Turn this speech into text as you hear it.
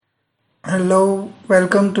Hello,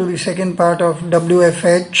 welcome to the second part of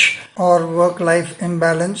WFH or Work Life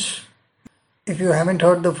Imbalance. If you haven't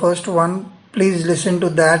heard the first one, please listen to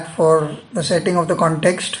that for the setting of the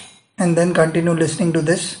context and then continue listening to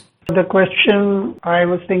this. The question I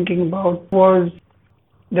was thinking about was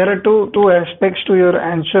there are two aspects to your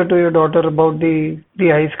answer to your daughter about the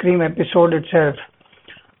ice cream episode itself.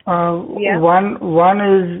 Yeah, One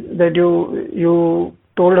is that you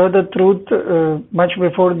told her the truth much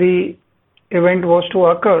before the event was to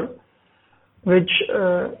occur, which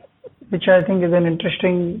uh, which I think is an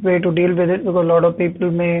interesting way to deal with it because a lot of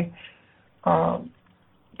people may uh,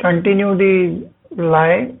 continue the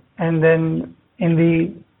lie and then in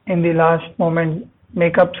the last moment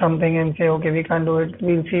make up something and say, okay, we can't do it,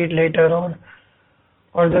 we'll see it later,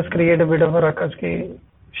 or just create a bit of a ruckus. Ki,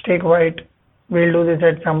 stay quiet. We'll do this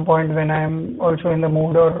at some point when I'm also in the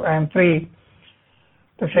mood or I'm free.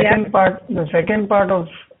 yeah, The second part of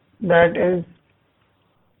that is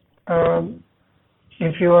uh,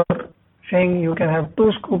 if you are saying you can have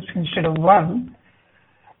two scoops instead of one,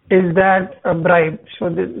 is that a bribe? So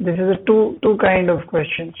this is a two kind of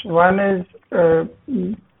questions. One is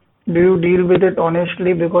do you deal with it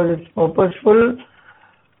honestly because it's purposeful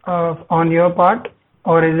on your part,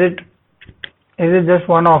 or is it just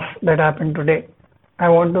one off that happened today? I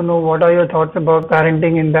want to know what are your thoughts about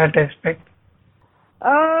parenting in that aspect.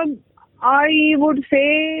 Um, I would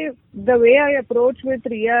say the way I approach with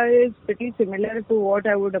Ria is pretty similar to what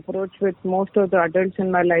I would approach with most of the adults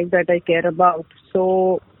in my life that I care about.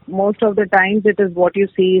 So most of the times it is what you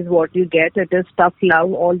see is what you get. It is tough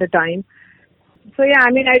love all the time. So yeah,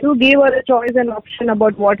 I mean, I do give her a choice and option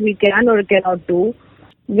about what we can or cannot do.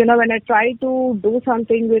 When I try to do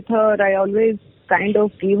something with her, I always kind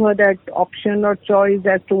of give her that option or choice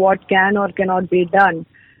as to what can or cannot be done.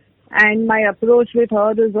 And my approach with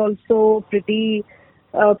her is also pretty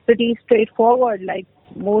straightforward, like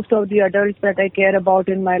most of the adults that I care about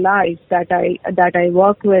in my life, that I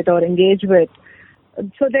work with or engage with.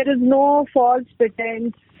 So there is no false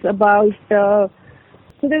pretense about so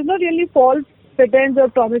there's no really false pretense or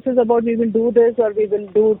promises about we will do this or we will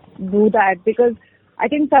do that, because I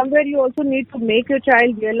think somewhere you also need to make your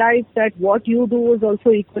child realize that what you do is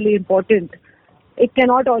also equally important. It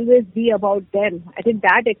cannot always be about them. I think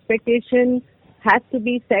that expectation has to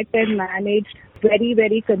be set and managed very,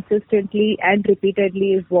 very consistently and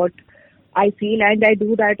repeatedly is what I feel, and I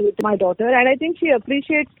do that with my daughter, and I think she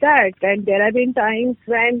appreciates that. And there have been times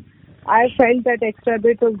when I felt that extra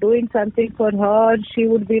bit of doing something for her. She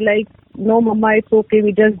would be like, "No, Mama, it's okay.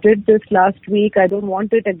 We just did this last week. I don't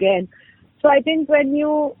want it again." So I think when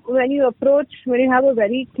you have a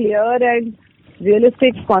very clear and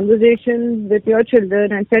realistic conversation with your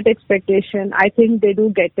children and set expectation, I think they do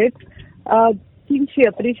get it. I think she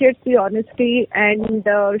appreciates the honesty, and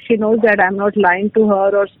she knows that I'm not lying to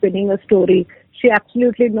her or spinning a story. She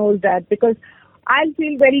absolutely knows that, because I'll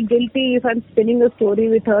feel very guilty if I'm spinning a story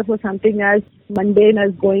with her for something as mundane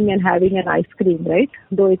as going and having an ice cream, right?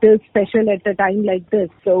 Though it is special at a time like this.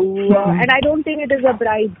 So, and I don't think it is a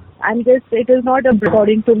bribe. It is not a bribe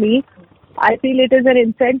according to me. I feel it is an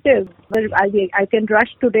incentive. Well, I can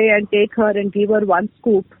rush today and take her and give her one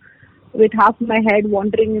scoop with half my head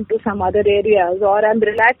wandering into some other areas, or I'm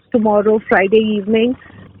relaxed tomorrow, Friday evening,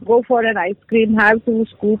 go for an ice cream, have two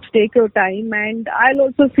scoops, take your time, and I'll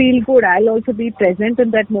also feel good. I'll also be present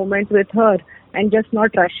in that moment with her and just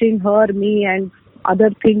not rushing her, me, and other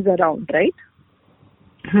things around, right?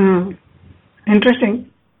 Hmm. Interesting.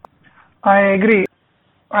 I agree.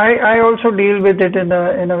 I also deal with it in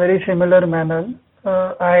a very similar manner.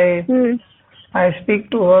 Uh, I Hmm. I speak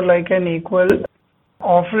to her like an equal.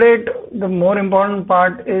 Of late, the more important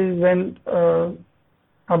part is when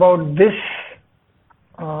about this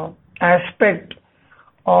uh, aspect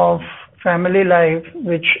of family life,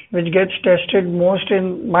 which gets tested most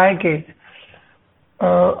in my case.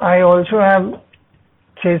 I also have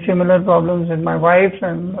say similar problems with my wife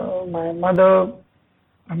and my mother,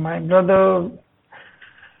 and my brother.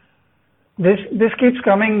 This keeps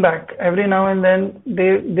coming back every now and then.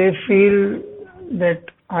 They feel that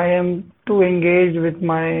I am too engaged with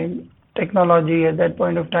my technology at that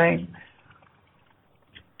point of time.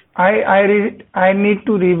 I need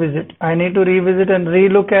to revisit. I need to revisit and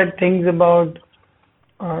relook at things about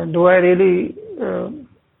do I really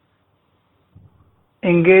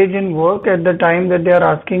engage in work at the time that they are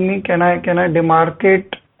asking me? Can I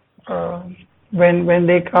demarcate uh, when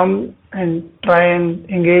they come and try and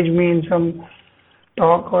engage me in some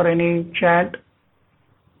talk or any chat?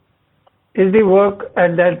 Is the work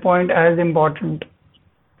at that point as important?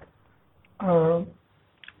 Uh,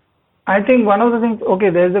 I think one of the things, okay,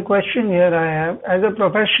 there's a question here I have. As a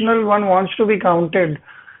professional, one wants to be counted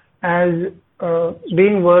as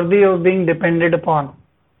being worthy of being depended upon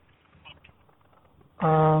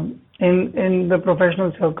in the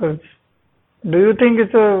professional circles. Do you think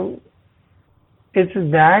it's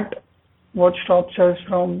that what stops us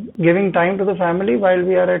from giving time to the family while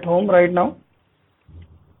we are at home right now?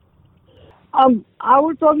 I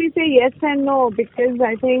would probably say yes and no because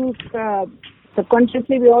I think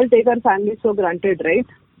subconsciously we all take our families for granted, right?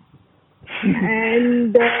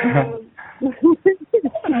 And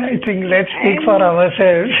I think let's speak for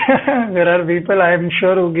ourselves. There are people I'm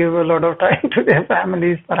sure who give a lot of time to their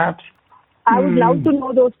families, perhaps. I would love to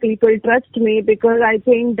know those people, trust me, because I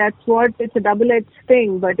think that's what, it's a double-edged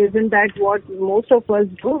thing, but isn't that what most of us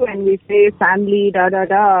do when we say family, da da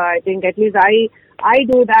da? I think at least I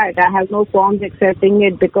do that. I have no qualms accepting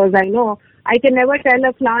it because I know I can never tell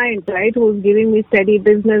a client, right, who's giving me steady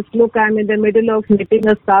business, look, I'm in the middle of knitting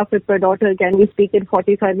a scarf with my daughter, can we speak in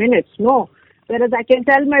 45 minutes? No. Whereas I can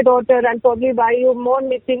tell my daughter, I'll probably buy you more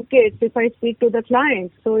knitting kits if I speak to the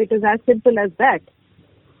client. So it is as simple as that.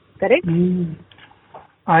 Correct?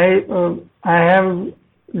 I have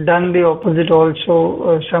done the opposite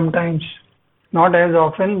also sometimes, not as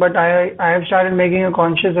often, but I have started making a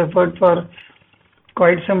conscious effort for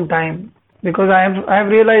quite some time because I have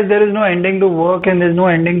realized there is no ending to work and there's no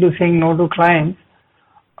ending to saying no to clients.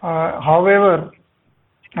 However,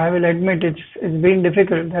 I will admit it's been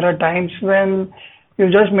difficult. There are times when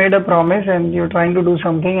you just made a promise and you're trying to do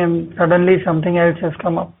something and suddenly something else has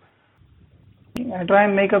come up. I try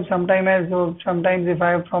and make up sometime as so sometimes if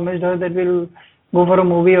I have promised her that we'll go for a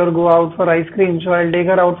movie or go out for ice cream, so I'll take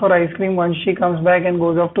her out for ice cream once she comes back and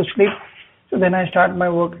goes off to sleep. So then I start my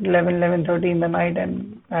work at 11:30 in the night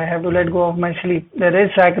and I have to let go of my sleep. There is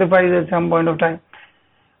sacrifice at some point of time.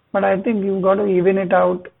 But I think you've got to even it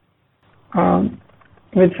out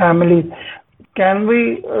with family. Can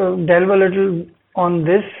we delve a little on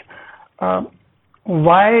this?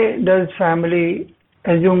 Why does family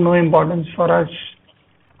assume no importance for us?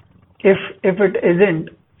 If it isn't,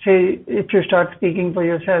 say if you start speaking for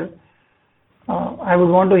yourself, I would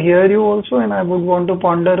want to hear you also, and I would want to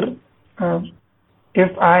ponder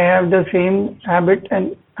if I have the same habit,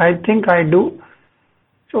 and I think I do.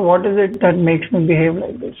 So what is it that makes me behave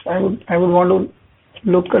like this? I would want to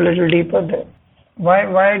look a little deeper there.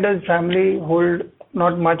 Why does family hold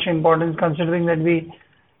not much importance considering that we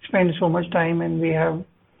spend so much time and we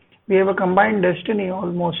have a combined destiny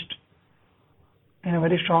almost in a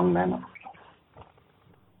very strong manner?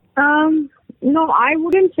 No, I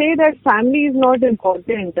wouldn't say that family is not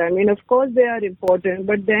important. I mean, of course they are important,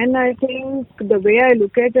 but then I think the way I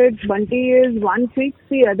look at it, Bunty, is one fix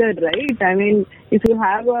the other, right? I mean, if you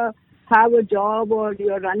have a job or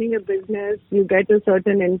you are running a business, you get a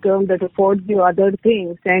certain income that affords you other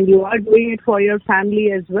things, and you are doing it for your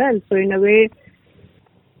family as well. So in a way,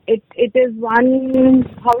 it is one,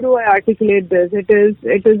 how do I articulate this? It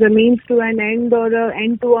is a means to an end or an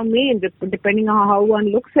end to a mean, depending on how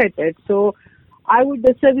one looks at it. So I would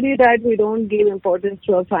disagree that we don't give importance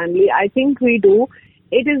to our family. I think we do.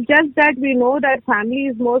 It is just that we know that family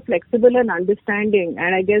is more flexible and understanding,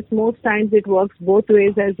 and I guess most times it works both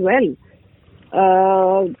ways as well.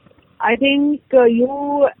 I think we,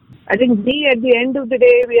 at the end of the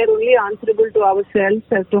day, we are only answerable to ourselves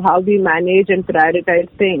as to how we manage and prioritize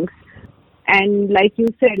things. And like you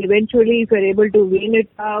said, eventually if we're able to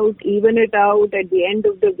even it out at the end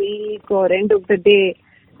of the week or end of the day,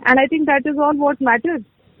 and I think that is all what matters.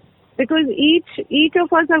 Because each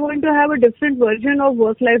of us are going to have a different version of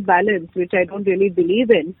work-life balance, which I don't really believe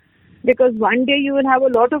in. Because one day you will have a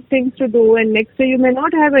lot of things to do and next day you may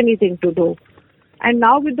not have anything to do. And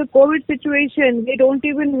now with the COVID situation, we don't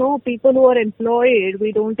even know people who are employed.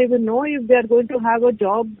 We don't even know if they are going to have a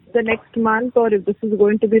job the next month or if this is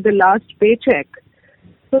going to be the last paycheck.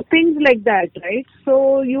 So things like that, right?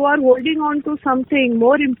 So you are holding on to something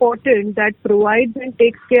more important that provides and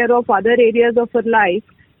takes care of other areas of your life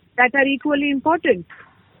that are equally important.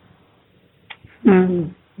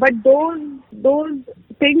 Mm. But those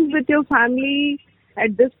things with your family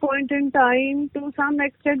at this point in time, to some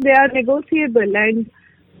extent, they are negotiable, and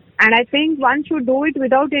I think one should do it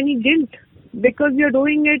without any guilt because you're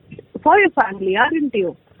doing it for your family, aren't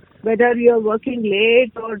you? Whether you're working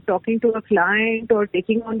late or talking to a client or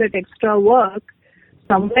taking on that extra work,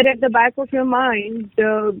 somewhere at the back of your mind,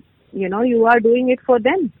 you are doing it for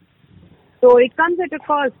them. So it comes at a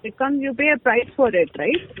cost. You pay a price for it,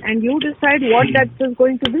 right? And you decide what that is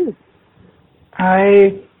going to be.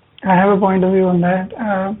 I have a point of view on that.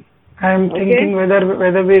 I'm thinking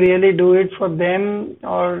whether we really do it for them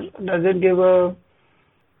or does it give a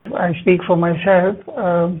I speak for myself.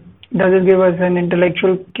 Does it give us an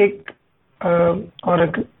intellectual kick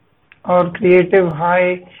or creative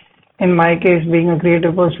high? In my case, being a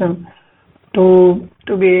creative person, to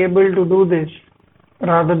be able to do this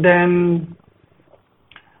rather than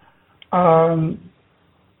um,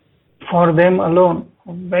 for them alone.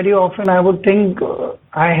 Very often, I would think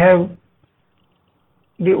I have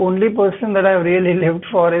the only person that I've really lived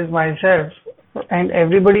for is myself, and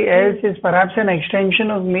everybody else is perhaps an extension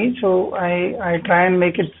of me. So I try and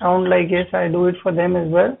make it sound like yes, I do it for them as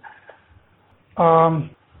well. Um,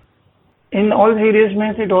 in all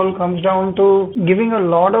seriousness, it all comes down to giving a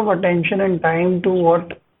lot of attention and time to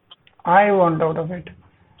what I want out of it.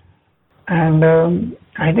 And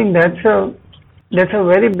I think that's a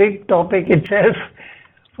very big topic itself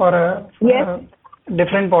for Yes. a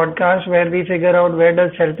different podcast where we figure out where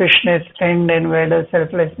does selfishness end and where does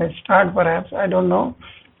selflessness start. Perhaps I don't know.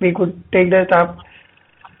 We could take that up.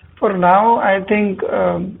 For now, I think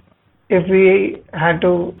if we had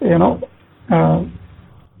to, uh,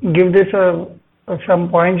 give this some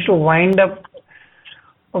points to wind up,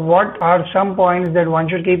 what are some points that one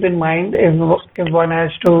should keep in mind if one has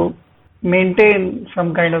to maintain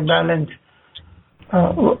some kind of balance?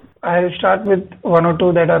 I'll start with one or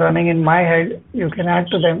two that are running in my head. You can add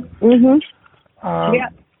to them. Mhm. Uh, Yeah.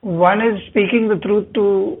 One is speaking the truth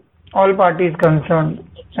to all parties concerned,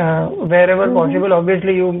 wherever Mhm. possible.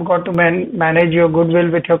 Obviously, you've got to manage your goodwill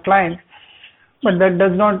with your clients, but that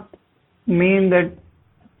does not mean that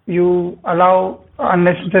you allow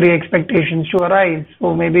unnecessary expectations to arise.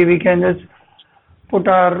 So maybe we can just put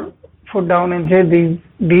our foot down and say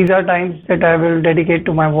these are times that I will dedicate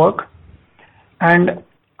to my work, and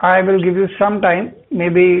I will give you some time,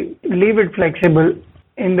 maybe leave it flexible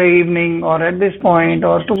in the evening or at this point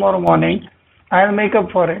or tomorrow morning. I'll make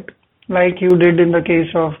up for it, like you did in the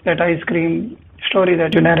case of that ice cream story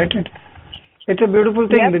that you narrated. It's a beautiful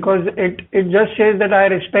thing Yep. because it just says that I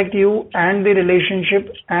respect you and the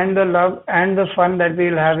relationship and the love and the fun that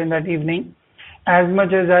we'll have in that evening as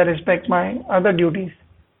much as I respect my other duties.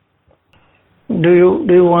 Do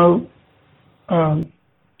you want to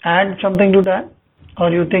add something to that,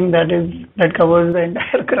 or you think that covers the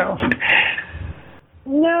entire ground?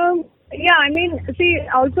 No, yeah, I mean, see,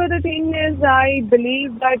 also the thing is, I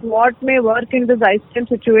believe that what may work in this ice cream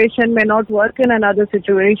situation may not work in another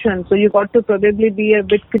situation. So you got to probably be a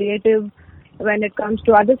bit creative when it comes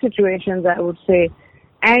to other situations, I would say.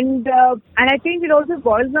 And I think it also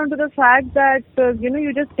boils down to the fact that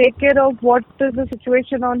you just take care of what is the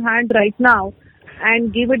situation on hand right now,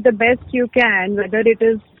 and give it the best you can, whether it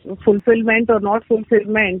is fulfillment or not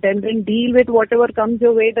fulfillment, and then deal with whatever comes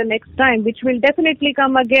your way the next time, which will definitely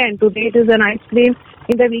come again. Today it is an ice cream,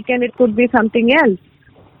 in the weekend it could be something else.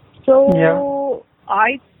 Yeah, So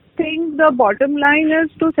I think the bottom line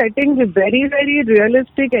is to setting the very, very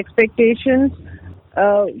realistic expectations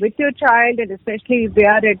with your child, and especially if they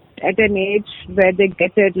are at an age where they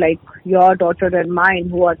get it, like your daughter and mine,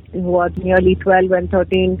 who are nearly 12 and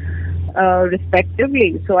 13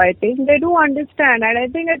 respectively. So I think they do understand, and I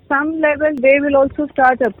think at some level they will also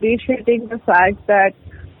start appreciating the fact that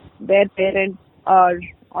their parents are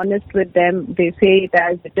honest with them. They say it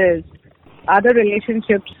as it is. Other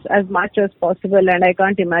relationships as much as possible, and I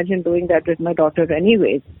can't imagine doing that with my daughter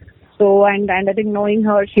anyways. So and I think knowing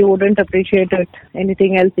her, she wouldn't appreciate it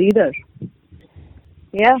anything else either.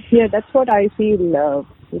 Yeah, that's what I feel.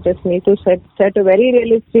 You just need to set a very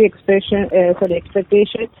realistic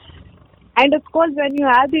expectation. And of course, when you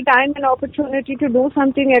have the time and opportunity to do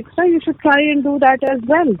something extra, you should try and do that as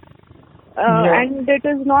well. yeah, And it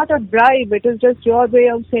is not a bribe. It is just your way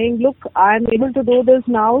of saying, look, I'm able to do this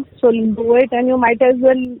now, so do it, and you might as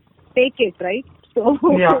well take it, right? So,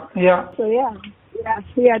 yeah, yeah. so yeah.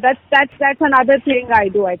 That's another thing I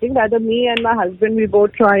do. I think that me and my husband, we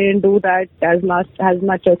both try and do that as much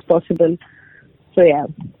as possible. So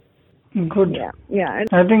Good. yeah.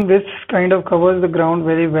 I think this kind of covers the ground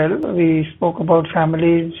very well. We spoke about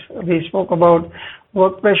families, we spoke about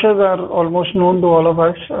work pressures are almost known to all of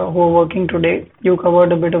us who are working today. You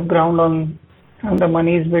covered a bit of ground on the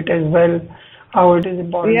money's bit as well, how it is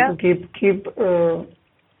important Yeah. to keep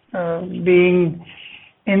being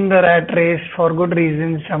in the rat race for good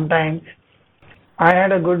reasons sometimes. I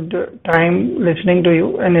had a good time listening to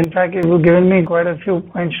you, and in fact, you've given me quite a few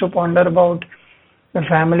points to ponder about the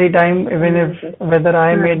family time, even if whether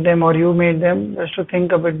I made them or you made them, just to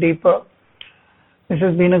think a bit deeper. This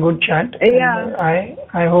has been a good chat, and Yeah.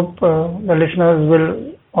 I hope the listeners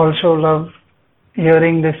will also love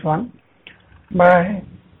hearing this one. Bye.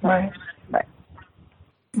 Bye. Bye.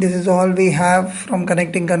 This is all we have from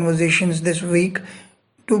Connecting Conversations this week.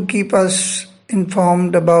 To keep us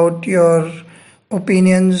informed about your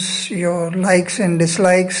opinions, your likes and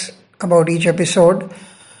dislikes about each episode.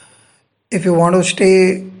 If you want to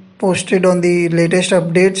stay posted on the latest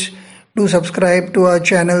updates, do subscribe to our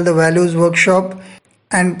channel, The Values Workshop,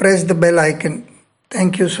 and press the bell icon.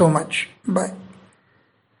 Thank you so much. Bye.